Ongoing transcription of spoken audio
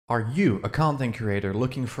Are you a content creator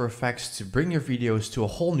looking for effects to bring your videos to a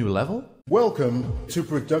whole new level? Welcome to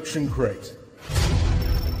Production Crate.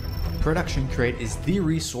 Production Crate is the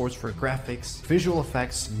resource for graphics, visual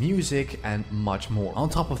effects, music, and much more. On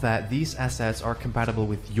top of that, these assets are compatible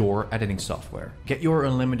with your editing software. Get your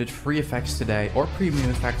unlimited free effects today or premium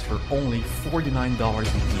effects for only $49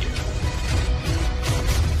 a year.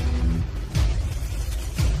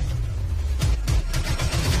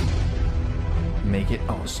 Make it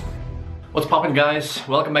awesome. What's poppin', guys?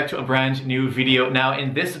 Welcome back to a brand new video. Now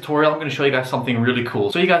in this tutorial I'm going to show you guys something really cool.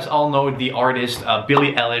 So you guys all know the artist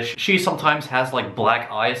Billie Eilish. She sometimes has like black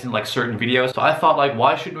eyes in like certain videos. So I thought like,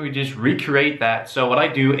 why shouldn't we just recreate that? So what I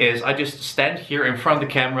do is I just stand here in front of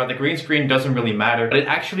the camera. The green screen doesn't really matter, but it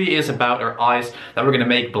actually is about our eyes that we're going to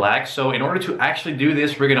make black. So in order to actually do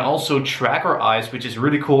this, we're going to also track our eyes, which is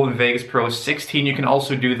really cool in Vegas Pro 16. You can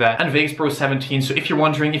also do that in Vegas Pro 17. So if you're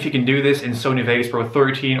wondering if you can do this in Sony Vegas Pro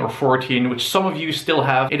 13 or 14, which some of you still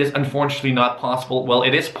have, it is unfortunately not possible. Well,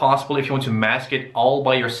 it is possible if you want to mask it all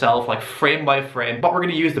by yourself, like frame by frame, but we're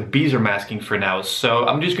going to use the bezier masking for now. So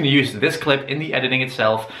I'm just going to use this clip in the editing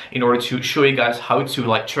itself in order to show you guys how to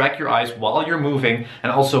like track your eyes while you're moving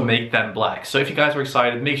and also make them black. So if you guys are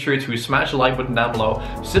excited, make sure to smash the like button down below,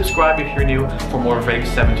 subscribe if you're new for more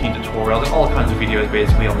Vegas 17 tutorials and all kinds of videos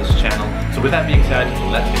basically on this channel. So with that being said,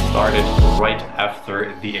 let's get started right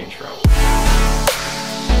after the intro.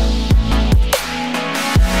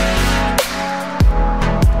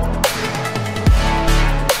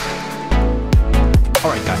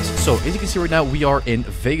 Alright guys, so as you can see right now we are in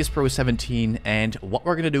Vegas Pro 17 and what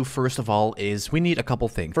we're going to do first of all is we need a couple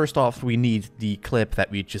things. First off, we need the clip that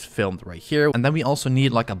we just filmed right here, and then we also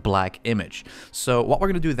need like a black image. So what we're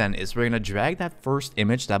going to do then is we're going to drag that first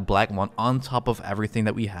image, that black one, on top of everything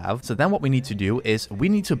that we have. So then what we need to do is we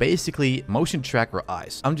need to basically motion track our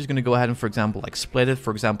eyes. I'm just going to go ahead and, for example, like split it, for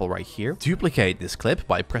example, right here. Duplicate this clip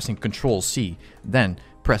by pressing Ctrl C, then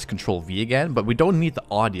press Ctrl V again, but we don't need the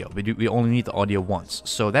audio. We only need the audio once.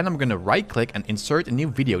 So then I'm going to right click and insert a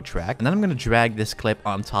new video track, and then I'm going to drag this clip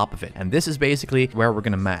on top of it. And this is basically where we're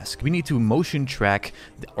going to mask. We need to motion track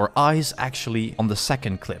our eyes actually on the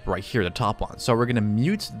second clip right here, the top one. So we're going to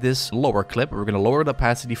mute this lower clip. We're going to lower the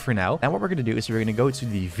opacity for now. And what we're going to do is we're going to go to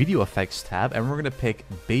the video effects tab and we're going to pick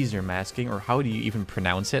bezier masking, or how do you even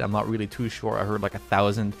pronounce it? I'm not really too sure. I heard like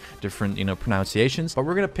 1,000 different, pronunciations, but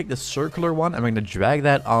we're going to pick the circular one and we're going to drag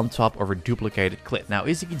that on top of a duplicated clip. Now,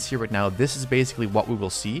 as you can see right now, this is basically what we will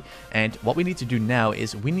see. And what we need to do now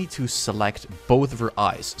is we need to select both of our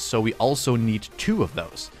eyes. So we also need two of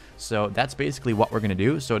those. So that's basically what we're going to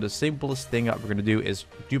do. So the simplest thing that we're going to do is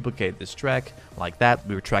duplicate this track like that.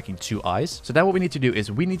 We were tracking two eyes. So then what we need to do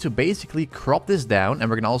is we need to basically crop this down, and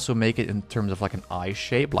we're going to also make it in terms of like an eye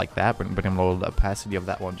shape like that. We're going to lower the opacity of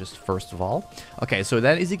that one just first of all. Okay, so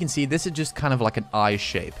then as you can see, this is just kind of like an eye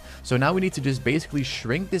shape. So now we need to just basically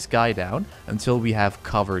shrink this guy down until we have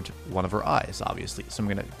covered one of our eyes, obviously. So I'm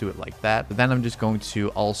going to do it like that. But then I'm just going to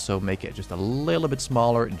also make it just a little bit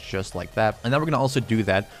smaller, just like that. And then we're going to also do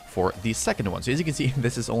that for the second one. So as you can see,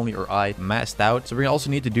 this is only our eye masked out. So we're gonna also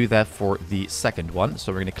need to do that for the second one.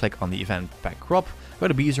 So we're gonna click on the event pack crop, go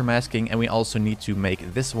to bezier masking, and we also need to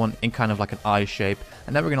make this one in kind of like an eye shape.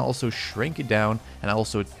 And then we're gonna also shrink it down and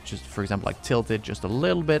also just, for example, like tilt it just a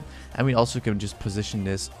little bit. And we also can just position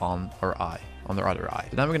this on our eye, on their other eye.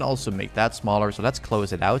 So then we're going to also make that smaller. So let's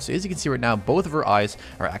close it out. So as you can see right now, both of our eyes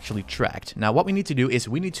are actually tracked. Now what we need to do is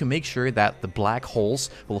we need to make sure that the black holes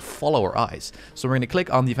will follow our eyes. So we're going to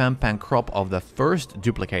click on the event pan crop of the first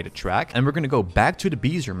duplicated track, and we're going to go back to the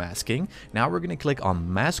bezier masking. Now we're going to click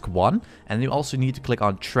on mask 1, and you also need to click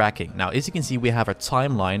on tracking. Now as you can see, we have a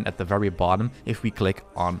timeline at the very bottom if we click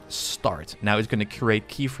on start. Now it's going to create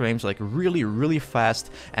keyframes like really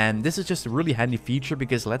fast, and this is just a really handy feature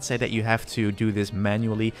because let's say that you have to do this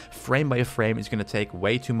manually frame by frame. It's going to take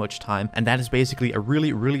way too much time, and that is basically a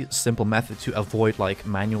really simple method to avoid like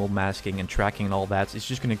manual masking and tracking and all that. It's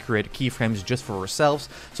just going to create keyframes just for ourselves.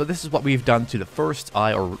 So this is what we've done to the first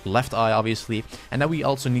eye, or left eye obviously, and now we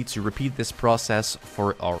also need to repeat this process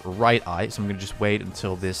for our right eye. So I'm going to just wait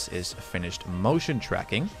until this is finished motion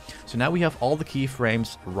tracking. So now we have all the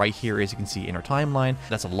keyframes right here, as you can see in our timeline.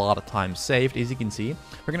 That's a lot of time saved, as you can see.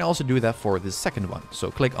 We're going to also do that for the second one.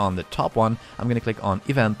 So click on the top one. I'm going to click on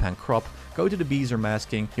event pan crop, go to the bezier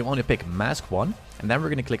masking. You want to pick mask 1, And then we're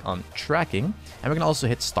going to click on tracking, and we're going to also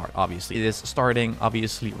hit start. Obviously it is starting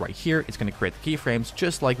obviously right here. It's going to create the keyframes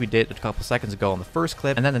just like we did a couple seconds ago on the first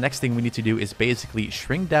clip. And then the next thing we need to do is basically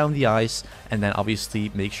shrink down the eyes, and then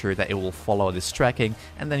obviously make sure that it will follow this tracking,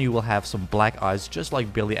 and then you will have some black eyes just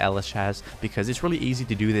like Billie Eilish has, because it's really easy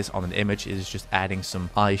to do this on an image. It is just adding some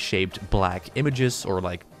eye-shaped black images, or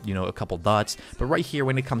like, you know, a couple dots. But right here,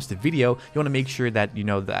 when it comes to video, you want to make sure that, you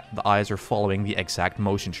know, that the eyes are following the exact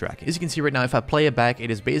motion track. As you can see right now, if I play it back, it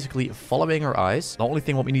is basically following our eyes. The only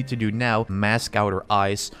thing what we need to do now, mask out our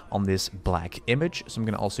eyes on this black image. So I'm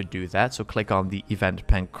going to also do that. So click on the event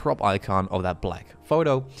pen crop icon of that black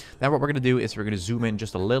photo. Then what we're going to do is we're going to zoom in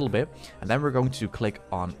just a little bit, and then we're going to click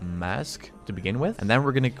on mask to begin with, and then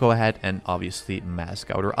we're going to go ahead and obviously mask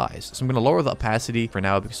out our eyes. So I'm going to lower the opacity for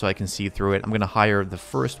now so I can see through it. I'm going to hire the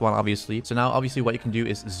first one, obviously. So now obviously what you can do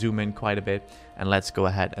is zoom in quite a bit, and let's go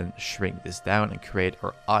ahead and shrink this down and create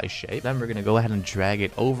our eye shape. Then we're going to go ahead and drag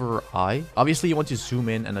it over our eye. Obviously you want to zoom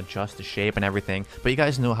in and adjust the shape and everything, but you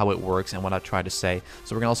guys know how it works and what I try to say.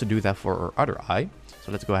 So we're going to also do that for our other eye.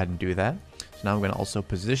 So let's go ahead and do that. So now I'm going to also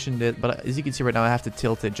position it, but as you can see right now, I have to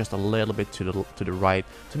tilt it just a little bit to the right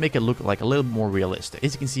to make it look like a little more realistic.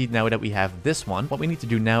 As you can see now that we have this one, what we need to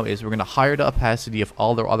do now is we're going to higher the opacity of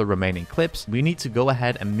all the other remaining clips. We need to go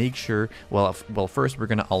ahead and make sure, well first we're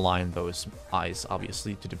going to align those eyes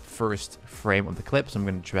obviously to the first frame of the clip. So I'm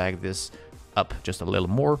going to drag this up just a little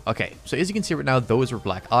more. Okay, so as you can see right now, those are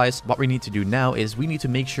black eyes. What we need to do now is we need to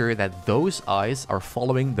make sure that those eyes are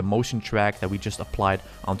following the motion track that we just applied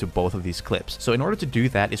onto both of these clips. So in order to do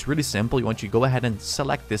that, it's really simple. You want to go ahead and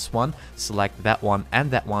select this one, select that one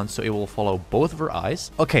and that one, so it will follow both of our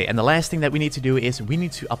eyes. Okay, and the last thing that we need to do is we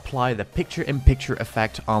need to apply the picture-in-picture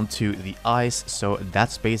effect onto the eyes. So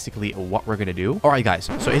that's basically what we're gonna do. All right, guys,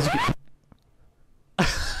 so as you can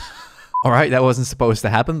Alright, that wasn't supposed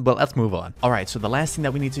to happen, but let's move on. Alright, so the last thing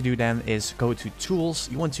that we need to do then is go to Tools.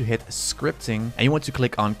 You want to hit Scripting, and you want to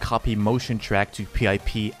click on Copy Motion Track to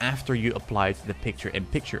PIP after you applied the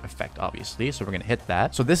picture-in-picture effect, obviously. So we're going to hit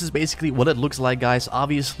that. So this is basically what it looks like, guys.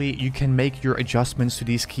 Obviously, you can make your adjustments to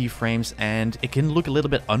these keyframes, and it can look a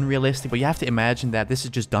little bit unrealistic, but you have to imagine that this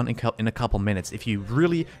is just done in a couple minutes. If you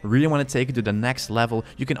really want to take it to the next level,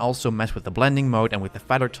 you can also mess with the blending mode and with the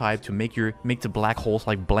feather type to make the black holes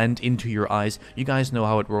like blend into your eyes. You guys know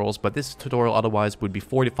how it rolls, but this tutorial otherwise would be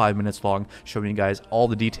 45 minutes long, showing you guys all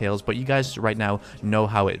the details, but you guys right now know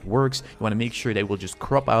how it works. You want to make sure that we'll just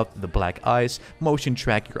crop out the black eyes, motion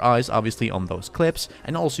track your eyes obviously on those clips,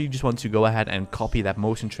 and also you just want to go ahead and copy that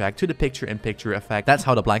motion track to the picture-in-picture effect. That's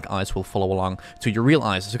how the black eyes will follow along to your real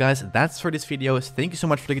eyes. So guys, that's for this video. Thank you so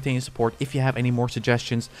much for the continued support. If you have any more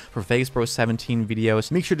suggestions for Vegas Pro 17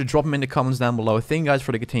 videos, make sure to drop them in the comments down below. Thank you guys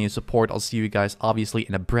for the continued support. I'll see you guys obviously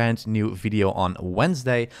in a brand new video on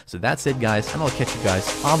Wednesday. So that's it, guys, and I'll catch you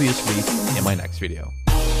guys obviously in my next video.